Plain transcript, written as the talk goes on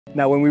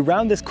Now, when we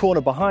round this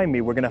corner behind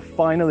me, we're going to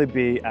finally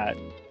be at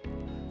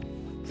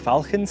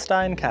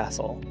Falkenstein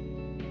Castle.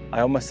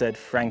 I almost said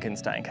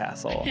Frankenstein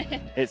Castle.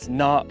 It's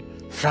not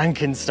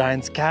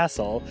Frankenstein's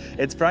castle,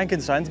 it's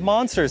Frankenstein's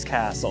monster's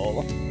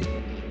castle.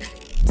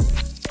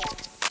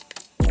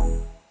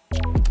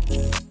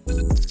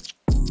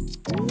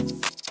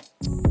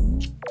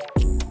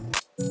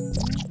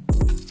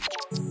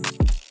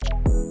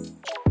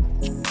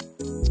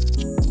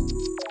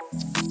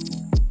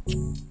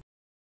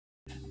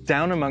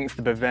 Down amongst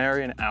the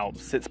Bavarian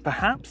Alps sits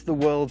perhaps the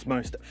world's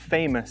most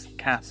famous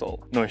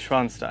castle,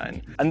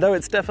 Neuschwanstein. And though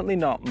it's definitely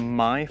not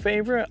my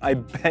favorite, I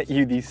bet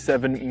you these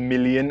 7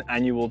 million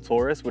annual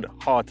tourists would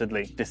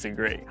heartedly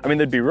disagree. I mean,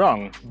 they'd be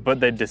wrong, but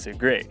they'd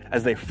disagree,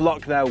 as they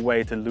flock their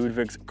way to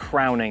Ludwig's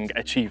crowning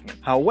achievement.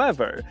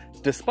 However,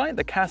 despite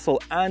the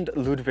castle and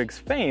Ludwig's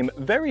fame,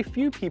 very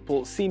few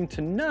people seem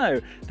to know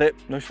that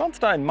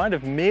Neuschwanstein might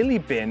have merely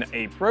been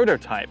a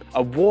prototype,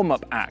 a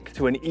warm-up act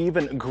to an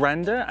even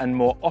grander and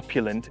more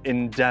opulent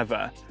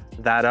endeavor,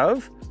 that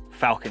of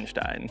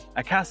Falkenstein,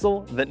 a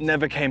castle that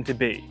never came to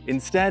be,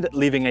 instead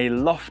leaving a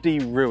lofty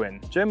ruin,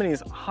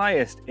 Germany's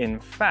highest in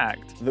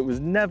fact, that was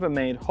never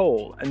made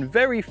whole, and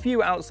very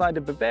few outside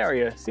of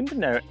Bavaria seem to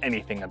know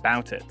anything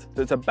about it.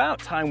 So it's about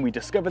time we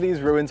discover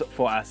these ruins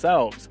for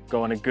ourselves.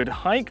 Go on a good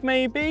hike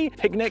maybe,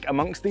 picnic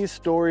amongst these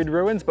storied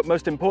ruins, but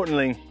most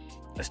importantly,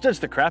 let's judge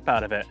the crap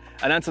out of it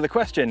and answer the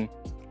question,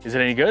 is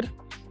it any good?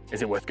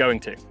 Is it worth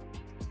going to?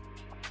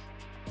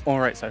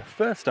 Alright, so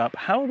first up,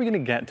 how are we going to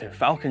get to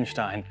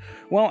Falkenstein?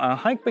 Well, our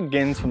hike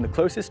begins from the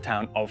closest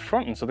town of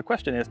Pfronten, so the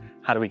question is,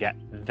 how do we get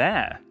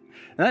there?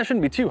 And that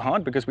shouldn't be too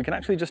hard because we can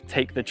actually just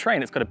take the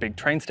train. It's got a big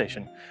train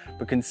station.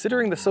 But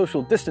considering the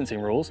social distancing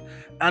rules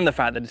and the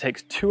fact that it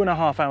takes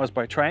 2.5 hours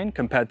by train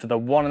compared to the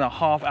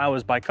 1.5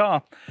 hours by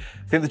car,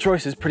 I think the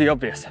choice is pretty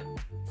obvious.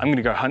 I'm going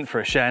to go hunt for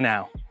a share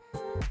now.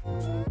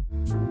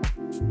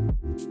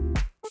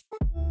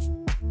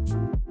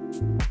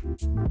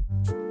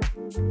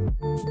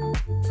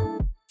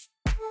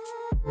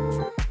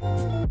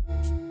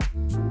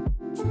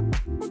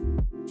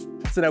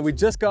 So now we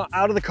just got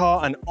out of the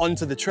car and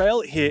onto the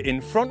trail here in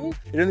Pfronten.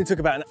 It only took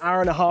about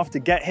 1.5 hours to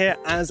get here,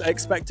 as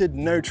expected,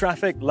 no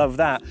traffic, love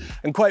that.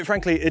 And quite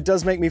frankly, it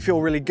does make me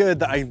feel really good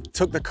that I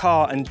took the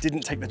car and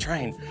didn't take the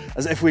train.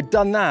 As if we'd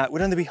done that,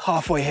 we'd only be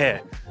halfway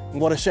here. And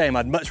what a shame,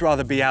 I'd much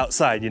rather be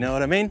outside, you know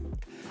what I mean?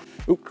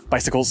 Ooh,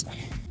 bicycles.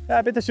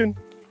 Ja, bitteschön.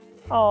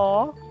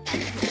 Aww.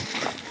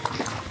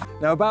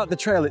 Now about the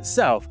trail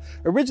itself,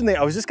 originally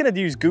I was just going to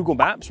use Google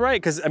Maps,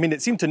 right? Because I mean,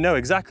 it seemed to know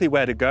exactly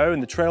where to go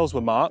and the trails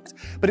were marked,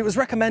 but it was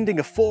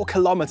recommending a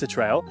 4-kilometer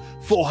trail,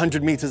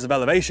 400 meters of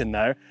elevation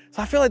though.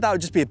 So I feel like that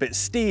would just be a bit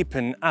steep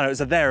and I don't know, it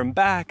was a there and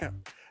back.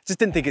 Just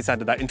didn't think it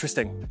sounded that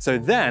interesting. So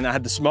then I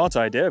had the smart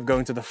idea of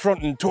going to the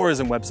Pfronten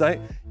tourism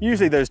website.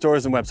 Usually those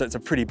tourism websites are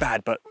pretty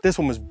bad, but this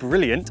one was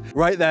brilliant.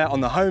 Right there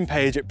on the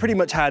homepage, it pretty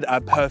much had a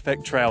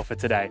perfect trail for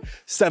today.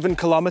 7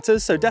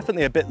 kilometers, so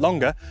definitely a bit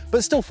longer,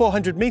 but still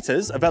 400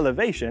 meters of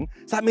elevation.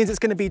 So that means it's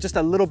gonna be just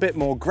a little bit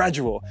more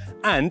gradual.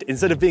 And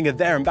instead of being a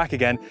there and back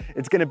again,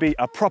 it's gonna be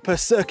a proper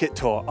circuit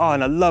tour. Oh,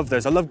 and I love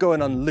those. I love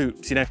going on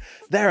loops, you know,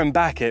 there and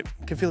back, it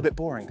can feel a bit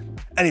boring.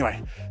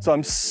 Anyway, so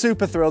I'm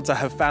super thrilled to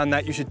have found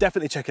that. You should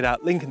definitely check it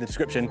out, link in the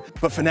description.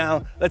 But for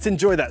now, let's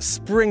enjoy that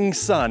spring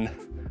sun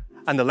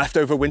and the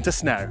leftover winter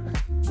snow.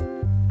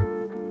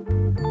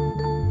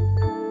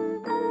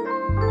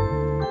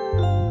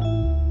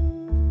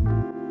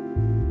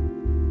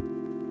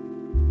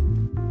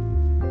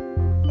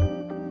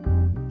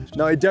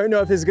 Now, I don't know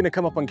if this is going to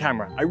come up on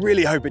camera. I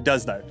really hope it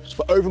does though.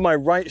 But over my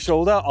right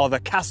shoulder are the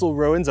castle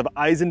ruins of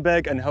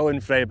Eisenberg and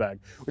Hohenfreiberg,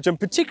 which I'm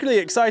particularly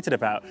excited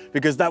about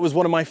because that was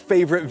one of my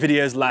favorite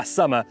videos last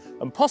summer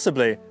and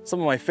possibly some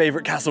of my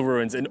favorite castle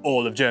ruins in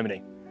all of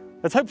Germany.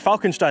 Let's hope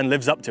Falkenstein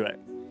lives up to it.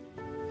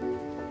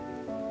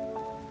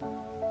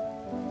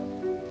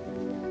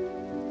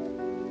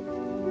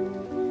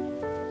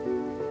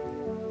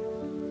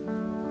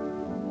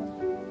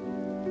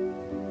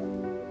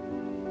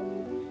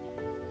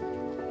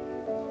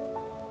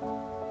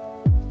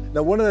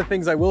 Now, one of the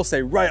things I will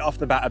say right off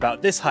the bat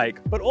about this hike,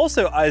 but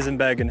also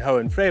Eisenberg and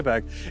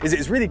Hohenfreiberg, is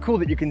it's really cool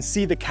that you can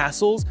see the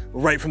castles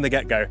right from the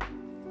get-go.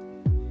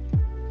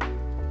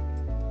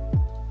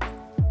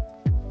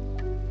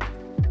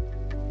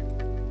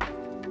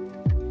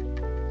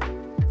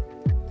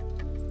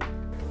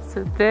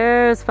 So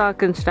there's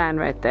Falkenstein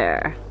right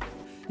there.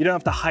 You don't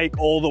have to hike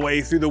all the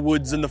way through the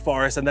woods and the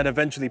forest and then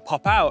eventually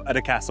pop out at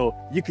a castle.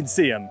 You can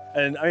see them.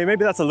 And I mean,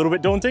 maybe that's a little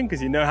bit daunting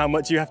because you know how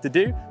much you have to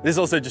do. But it's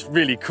also just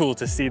really cool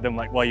to see them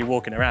like while you're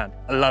walking around.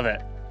 I love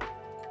it.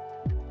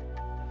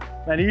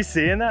 Man, are you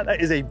seeing that?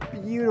 That is a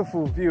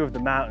beautiful view of the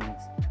mountains.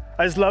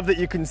 I just love that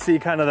you can see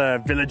kind of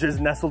the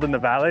villages nestled in the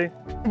valley.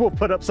 We'll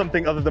put up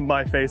something other than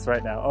my face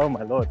right now. Oh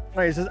my Lord. I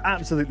mean, it's just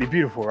absolutely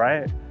beautiful,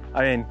 right?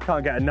 I mean,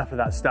 can't get enough of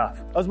that stuff.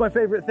 That was my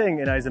favorite thing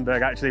in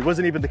Eisenberg, actually. It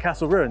wasn't even the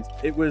castle ruins.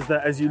 It was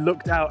that as you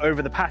looked out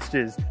over the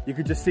pastures, you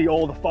could just see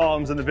all the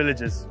farms and the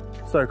villages.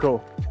 So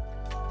cool.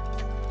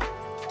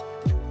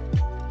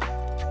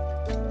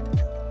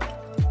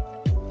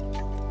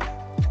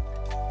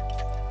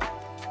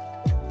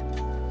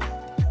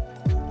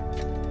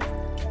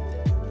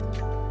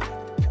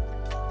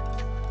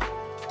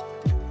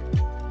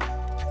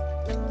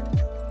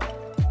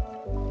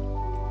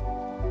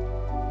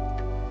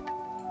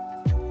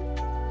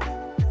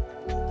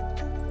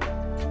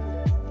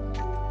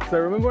 So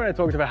remember when I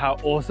talked about how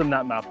awesome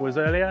that map was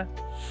earlier?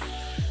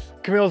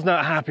 Camille's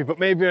not happy, but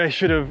maybe I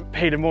should have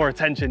paid more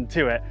attention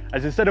to it,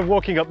 as instead of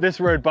walking up this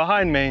road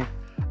behind me,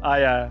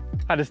 I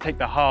had to take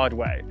the hard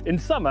way. In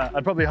summer,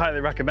 I'd probably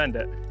highly recommend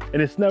it.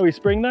 In a snowy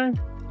spring though,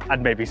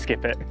 I'd maybe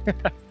skip it.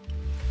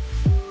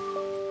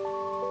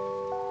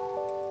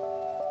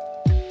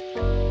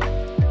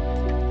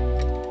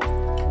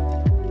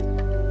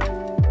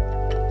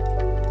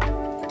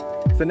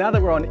 So now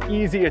that we're on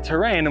easier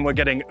terrain and we're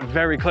getting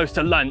very close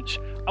to lunch,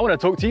 I want to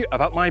talk to you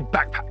about my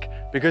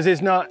backpack. Because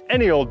it's not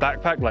any old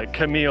backpack like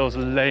Camille's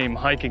lame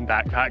hiking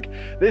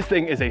backpack. This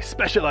thing is a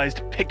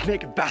specialized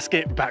picnic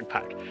basket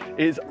backpack.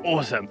 It's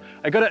awesome.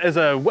 I got it as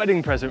a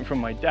wedding present from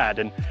my dad,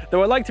 and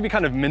though I like to be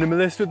kind of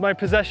minimalist with my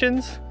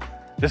possessions,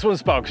 this one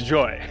sparks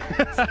joy.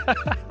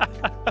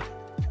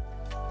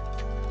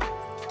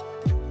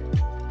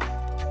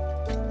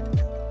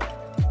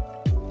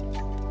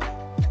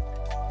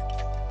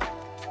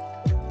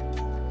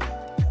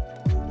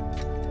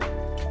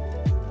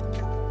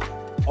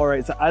 All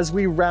right, so as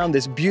we round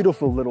this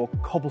beautiful little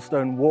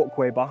cobblestone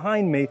walkway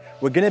behind me,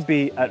 we're gonna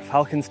be at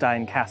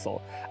Falkenstein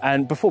Castle.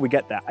 And before we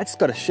get there, I just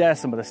gotta share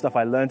some of the stuff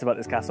I learned about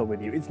this castle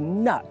with you. It's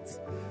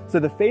nuts. So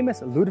the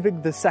famous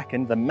Ludwig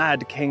II, the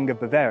Mad King of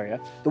Bavaria,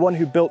 the one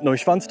who built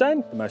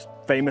Neuschwanstein, the most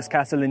famous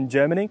castle in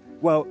Germany,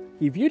 well,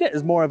 he viewed it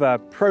as more of a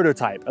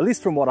prototype, at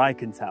least from what I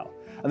can tell.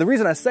 And the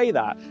reason I say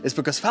that is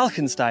because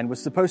Falkenstein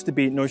was supposed to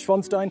be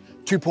Neuschwanstein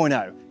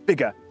 2.0,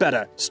 bigger,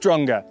 better,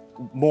 stronger,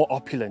 more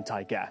opulent,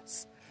 I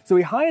guess. So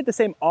he hired the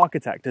same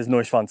architect as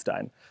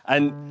Neuschwanstein,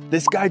 and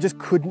this guy just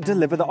couldn't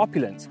deliver the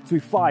opulence. So he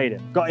fired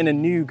him, got in a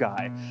new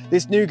guy.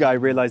 This new guy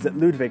realized that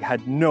Ludwig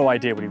had no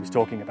idea what he was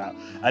talking about,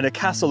 and a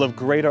castle of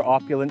greater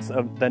opulence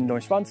than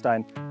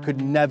Neuschwanstein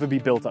could never be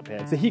built up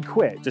here. So he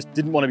quit, just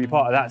didn't want to be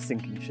part of that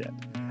sinking ship.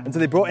 And so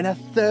they brought in a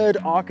third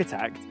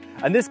architect,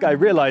 and this guy,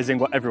 realizing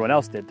what everyone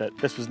else did, that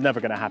this was never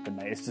going to happen,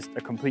 mate, it's just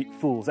a complete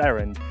fool's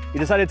errand, he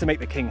decided to make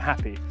the king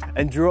happy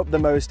and drew up the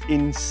most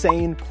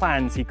insane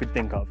plans he could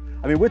think of.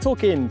 I mean, we're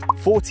talking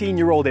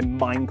 14-year-old in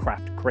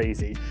Minecraft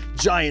crazy,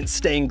 giant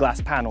stained glass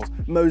panels,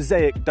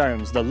 mosaic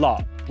domes, the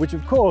lot, which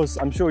of course,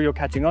 I'm sure you're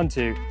catching on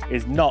to,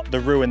 is not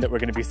the ruin that we're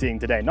going to be seeing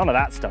today. None of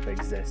that stuff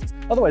exists.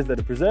 Otherwise, they'd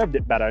have preserved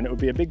it better and it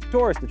would be a big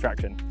tourist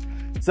attraction.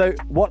 So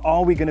what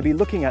are we going to be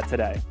looking at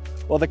today?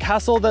 Well, the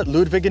castle that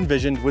Ludwig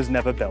envisioned was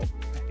never built.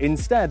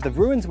 Instead, the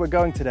ruins we're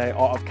going today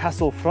are of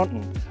Castle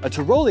Pfronten, a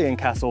Tyrolean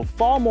castle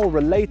far more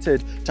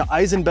related to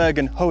Eisenberg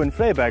and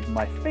Hohenfreiberg,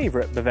 my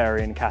favorite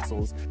Bavarian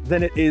castles,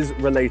 than it is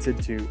related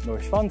to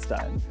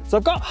Neuschwanstein. So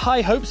I've got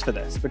high hopes for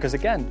this because,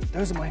 again,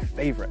 those are my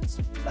favorites.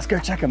 Let's go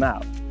check them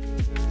out.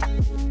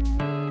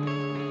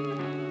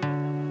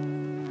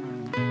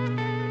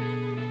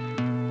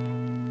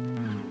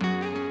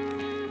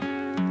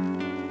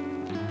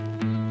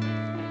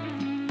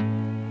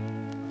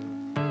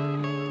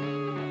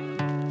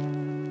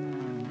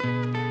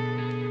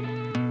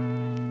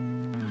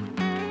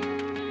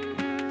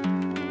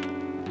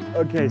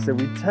 Okay, so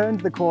we turned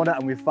the corner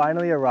and we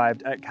finally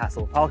arrived at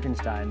Castle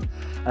Falkenstein.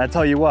 And I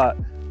tell you what,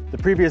 the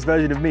previous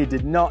version of me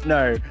did not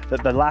know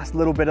that the last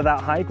little bit of that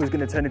hike was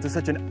going to turn into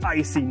such an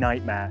icy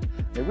nightmare.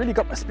 It really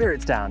got my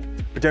spirits down.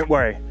 But don't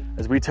worry,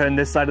 as we turn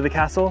this side of the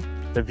castle,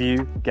 the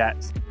view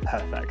gets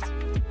perfect.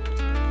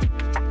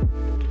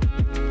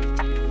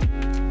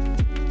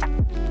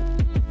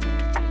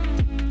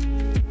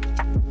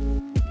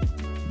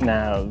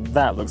 Now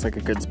that looks like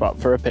a good spot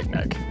for a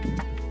picnic.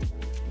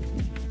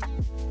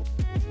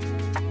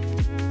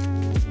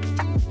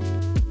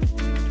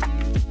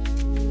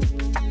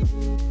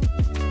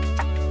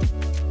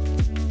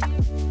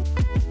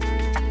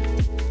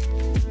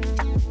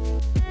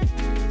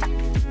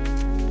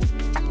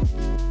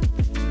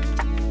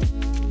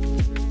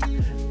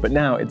 But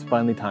now it's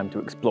finally time to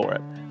explore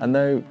it. And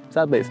though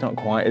sadly it's not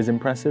quite as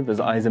impressive as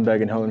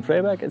Eisenberg and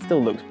Hohenfreiberg, it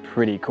still looks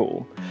pretty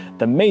cool.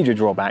 The major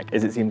drawback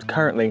is it seems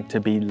currently to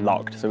be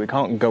locked, so we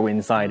can't go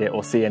inside it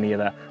or see any of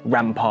the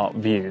rampart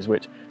views,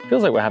 which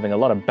feels like we're having a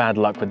lot of bad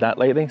luck with that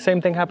lately.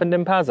 Same thing happened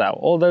in Passau,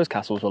 all those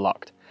castles were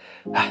locked.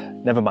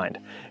 Never mind.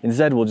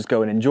 Instead, we'll just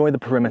go and enjoy the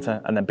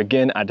perimeter and then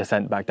begin our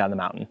descent back down the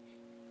mountain.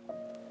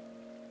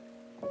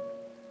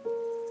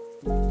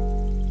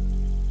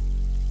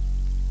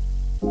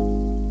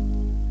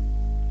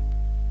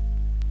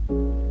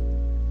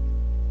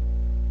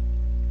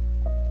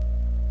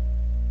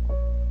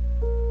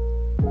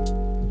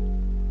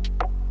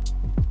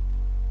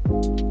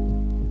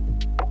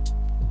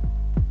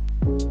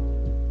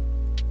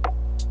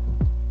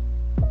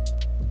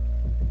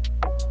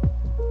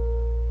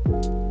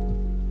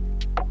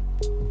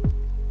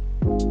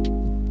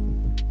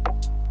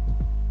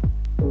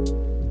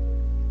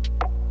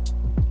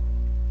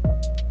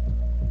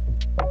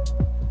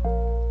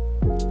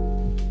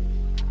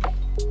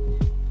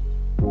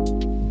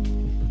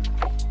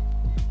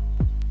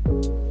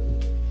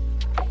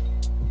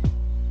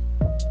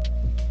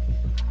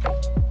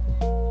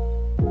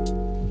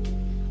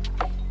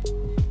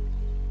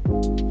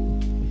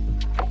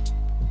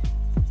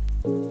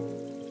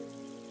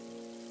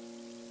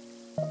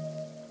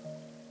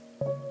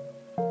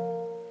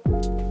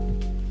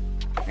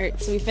 All right,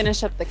 so we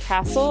finished up the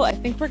castle. I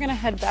think we're gonna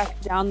head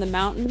back down the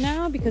mountain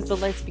now because the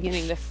light's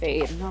beginning to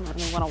fade. I don't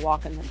really wanna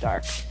walk in the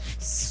dark.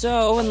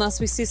 So unless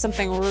we see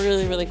something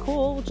really, really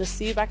cool, we'll just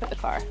see you back at the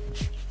car.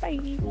 Bye.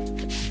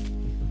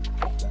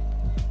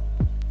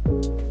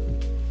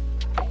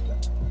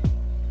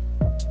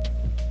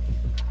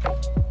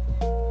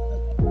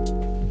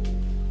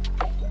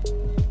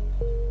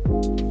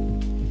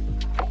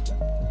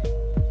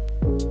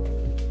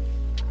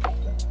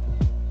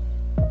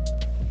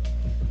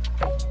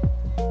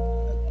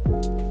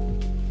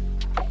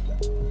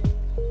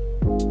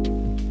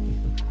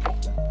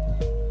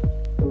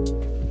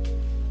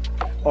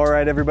 All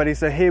right, everybody,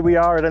 so here we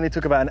are. It only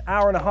took about an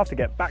hour and a half to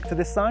get back to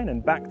this sign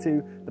and back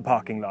to the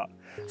parking lot.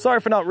 Sorry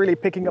for not really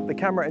picking up the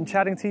camera and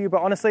chatting to you,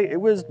 but honestly, it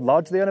was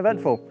largely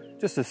uneventful.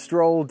 Just a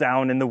stroll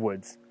down in the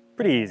woods.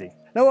 Pretty easy.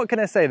 Now, what can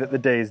I say that the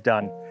day's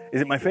done?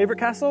 Is it my favorite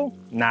castle?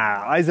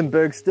 Nah,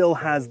 Eisenberg still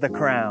has the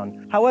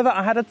crown. However,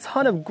 I had a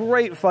ton of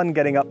great fun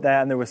getting up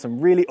there and there were some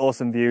really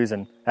awesome views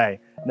and hey,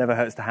 never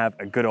hurts to have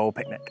a good old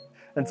picnic.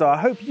 And so I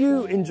hope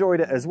you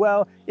enjoyed it as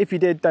well. If you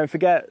did, don't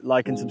forget,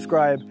 like and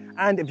subscribe.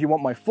 And if you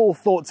want my full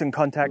thoughts and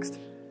context,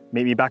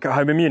 meet me back at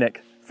home in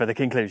Munich for the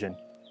conclusion.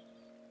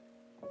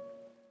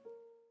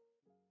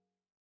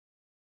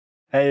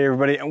 Hey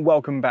everybody, and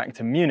welcome back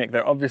to Munich.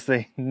 They're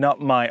obviously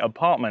not my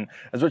apartment.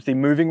 It's actually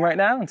moving right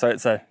now, and so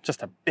it's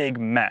just a big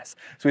mess.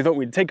 So we thought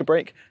we'd take a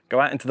break, go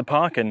out into the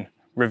park and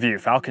review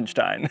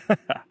Falkenstein.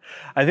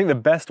 I think the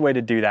best way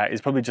to do that is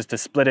probably just to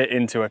split it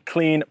into a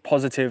clean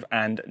positive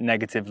and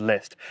negative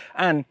list.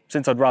 And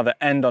since I'd rather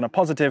end on a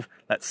positive,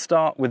 let's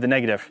start with the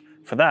negative.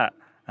 For that,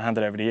 I'll hand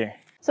it over to you.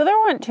 So there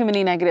weren't too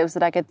many negatives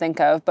that I could think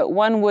of, but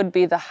one would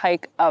be the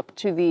hike up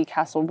to the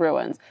castle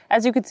ruins.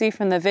 As you could see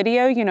from the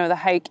video, you know, the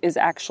hike is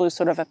actually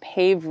sort of a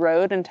paved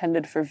road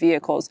intended for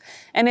vehicles.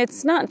 And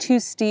it's not too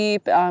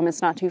steep,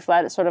 it's not too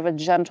flat, it's sort of a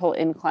gentle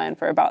incline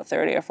for about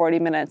 30 or 40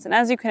 minutes. And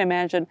as you can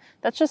imagine,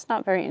 that's just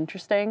not very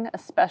interesting,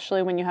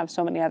 especially when you have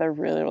so many other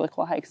really, really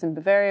cool hikes in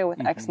Bavaria with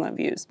excellent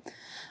views.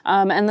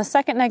 And the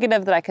second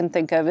negative that I can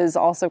think of is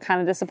also kind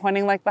of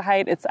disappointing like the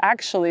height. It's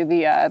actually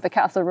the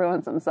castle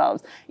ruins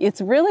themselves. It's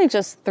really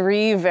just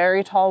 3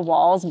 very tall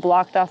walls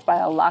blocked off by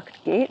a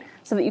locked gate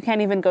so that you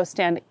can't even go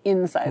stand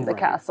inside the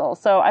castle.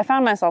 So I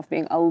found myself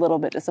being a little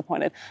bit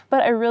disappointed,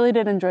 but I really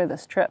did enjoy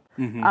this trip.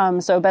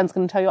 So Ben's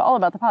going to tell you all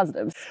about the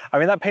positives. I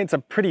mean, that paints a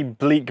pretty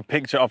bleak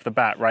picture off the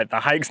bat, right? The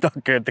hike's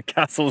not good, the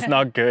castle's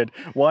not good.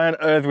 Why on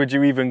earth would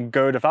you even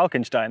go to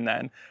Falkenstein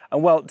then?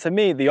 And well, to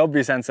me, the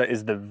obvious answer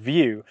is the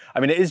view. I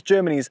mean, it is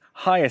Germany's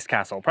highest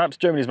castle, perhaps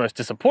Germany's most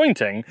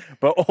disappointing,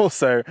 but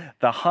also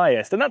the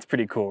highest. And that's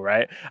pretty cool,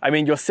 right? I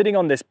mean, you're sitting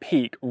on this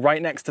peak right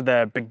next to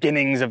the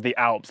beginnings of the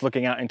Alps,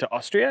 looking out into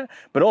Austria.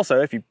 But also,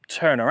 if you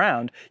turn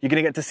around, you're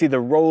going to get to see the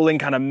rolling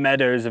kind of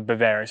meadows of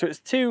Bavaria. So it's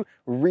 2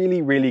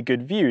 really, really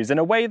good views in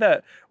a way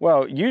that,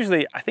 well,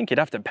 usually I think you'd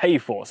have to pay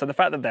for. So the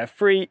fact that they're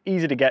free,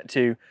 easy to get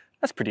to,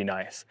 that's pretty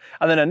nice.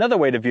 And then another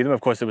way to view them,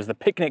 of course, there was the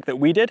picnic that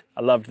we did.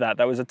 I loved that.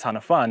 That was a ton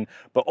of fun.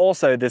 But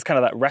also there's kind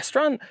of that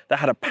restaurant that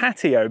had a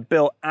patio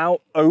built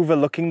out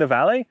overlooking the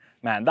valley.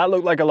 Man, that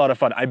looked like a lot of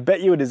fun. I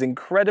bet you it is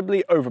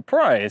incredibly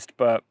overpriced,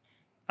 but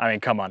I mean,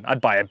 come on,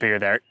 I'd buy a beer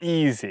there,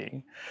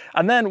 easy.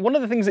 And then one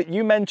of the things that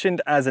you mentioned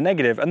as a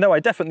negative, and though I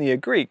definitely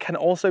agree, can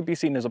also be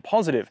seen as a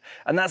positive,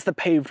 and that's the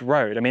paved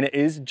road. I mean, it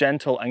is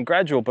gentle and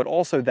gradual, but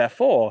also,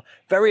 therefore,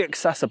 very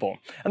accessible.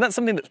 And that's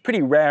something that's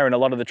pretty rare in a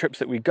lot of the trips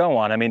that we go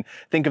on. I mean,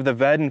 think of the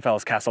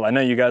Werdenfels Castle. I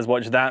know you guys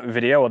watched that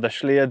video, or the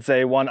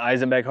Schliersee one,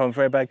 Eisenberg,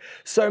 Hohenfreiberg.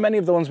 So many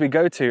of the ones we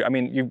go to, I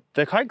mean,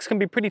 the hikes can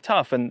be pretty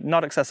tough and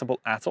not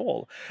accessible at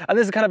all. And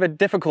this is kind of a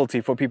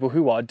difficulty for people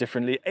who are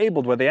differently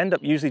abled, where they end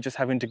up usually just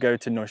having to go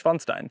to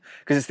Neuschwanstein,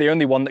 because it's the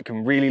only one that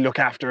can really look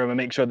after them and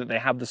make sure that they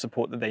have the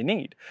support that they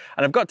need.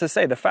 And I've got to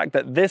say, the fact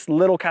that this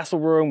little castle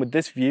ruin with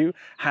this view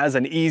has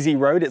an easy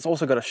road, it's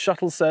also got a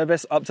shuttle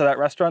service up to that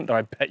restaurant, though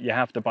I bet you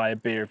have to buy a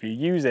beer if you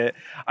use it.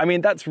 I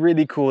mean, that's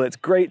really cool. It's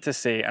great to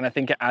see, and I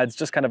think it adds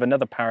just kind of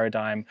another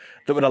paradigm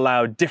that would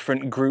allow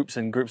different groups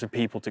and groups of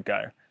people to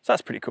go. So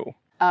that's pretty cool.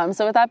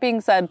 So with that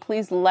being said,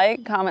 please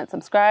like, comment,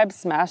 subscribe,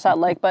 smash that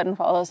like button,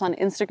 follow us on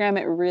Instagram.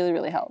 It really,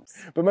 really helps.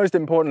 But most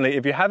importantly,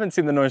 if you haven't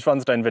seen the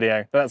Neuschwanstein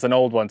video, that's an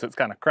old one, so it's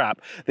kind of crap.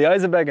 The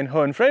Eisenberg and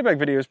Hohenfreiberg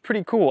video is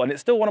pretty cool, and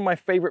it's still one of my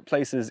favorite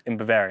places in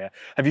Bavaria.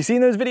 Have you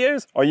seen those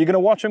videos? Are you going to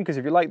watch them? Because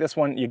if you like this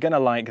one, you're going to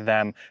like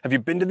them. Have you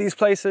been to these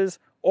places?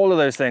 All of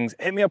those things.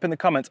 Hit me up in the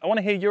comments. I want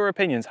to hear your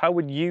opinions. How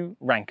would you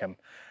rank them?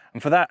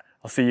 And for that,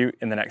 I'll see you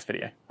in the next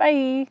video.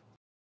 Bye.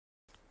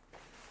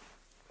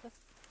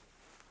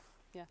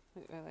 Yeah,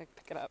 I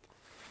pick it up.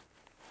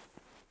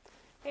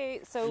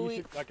 Hey, so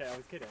Okay, I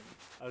was kidding.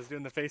 I was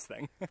doing the face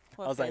thing.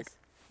 What I was face?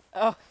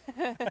 like,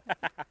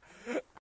 oh.